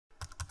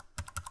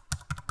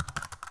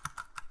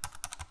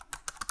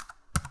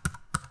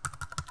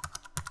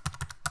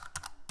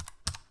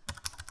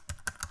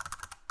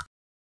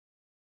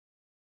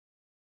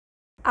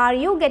Are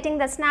you getting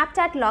the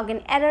Snapchat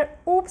login error?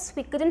 Oops,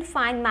 we couldn't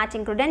find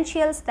matching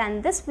credentials.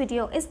 Then this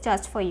video is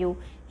just for you.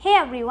 Hey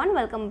everyone,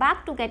 welcome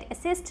back to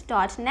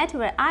GetAssist.net,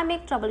 where I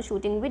make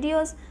troubleshooting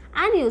videos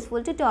and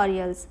useful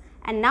tutorials.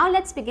 And now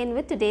let's begin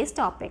with today's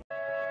topic.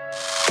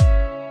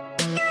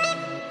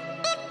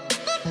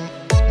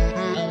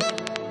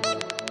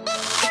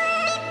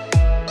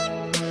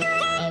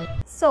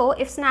 So,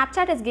 if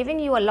Snapchat is giving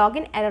you a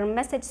login error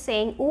message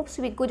saying, oops,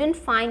 we couldn't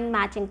find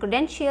matching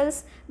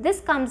credentials, this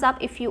comes up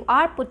if you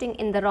are putting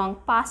in the wrong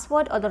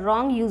password or the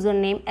wrong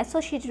username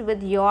associated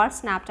with your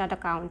Snapchat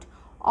account.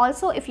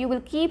 Also, if you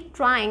will keep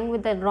trying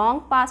with the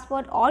wrong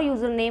password or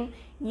username,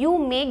 you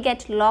may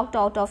get logged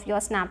out of your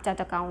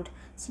Snapchat account.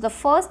 So, the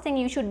first thing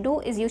you should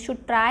do is you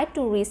should try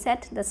to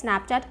reset the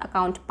Snapchat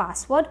account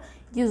password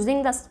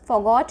using the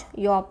forgot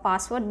your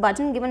password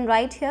button given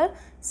right here.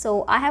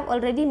 So, I have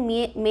already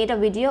made a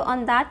video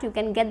on that. You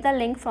can get the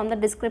link from the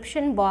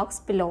description box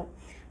below.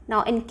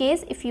 Now, in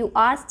case if you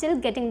are still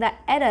getting the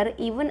error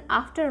even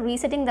after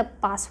resetting the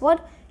password,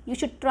 you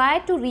should try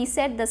to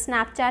reset the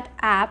Snapchat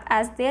app,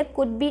 as there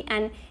could be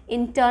an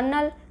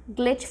internal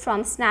glitch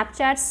from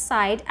Snapchat's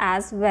side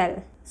as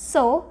well.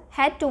 So,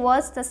 head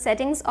towards the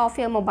settings of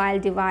your mobile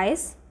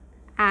device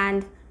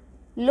and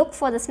look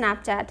for the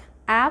Snapchat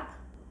app.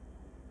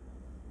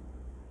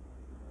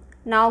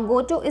 Now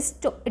go to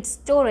its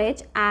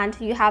storage and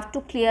you have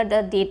to clear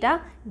the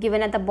data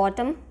given at the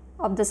bottom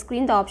of the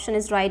screen. The option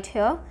is right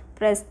here.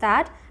 Press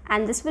that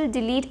and this will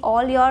delete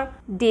all your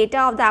data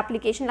of the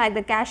application, like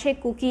the cache,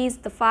 cookies,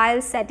 the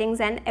files,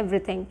 settings and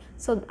everything.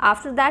 So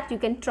after that you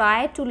can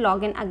try to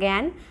log in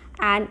again,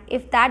 and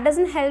if that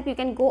doesn't help, you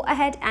can go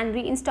ahead and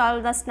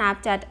reinstall the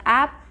Snapchat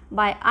app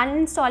by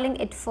uninstalling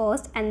it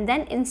first and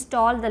then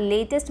install the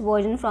latest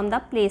version from the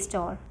Play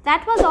Store.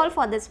 That was all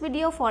for this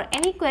video. For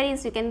any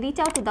queries, you can reach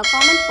out to the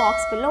comment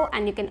box below,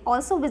 and you can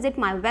also visit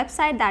my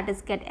website, that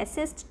is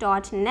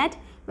GetAssist.net,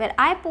 where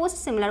I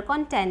post similar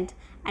content.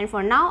 And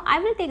for now, I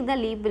will take the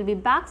leave. We'll be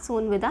back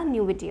soon with a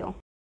new video.